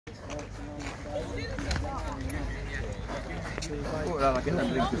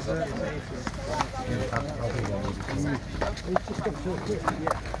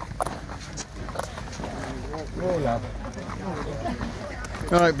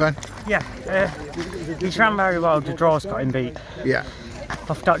Alright, Ben. Yeah, he's ran very well. The draw's got him beat. Yeah.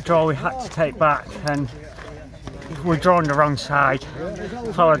 Off that draw we had to take back, and we're drawing the wrong side,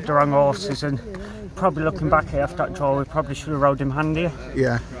 followed the wrong horses, and probably looking back at it after that draw we probably should have rode him handier.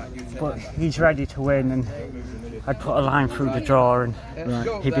 Yeah. But he's ready to win, and I'd put a line through the draw and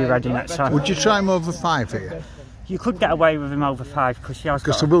he'd be ready next time. Would you try him over 5 here? You could get away with him over 5 because he has got...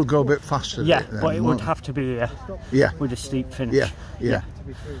 Because it will go a bit faster. Yeah, then, but it would have to be with a steep finish. Yeah.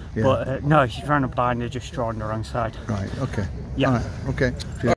 But no, he's run a blind, they're just drawing the wrong side. Right, okay. Yeah. All right, okay.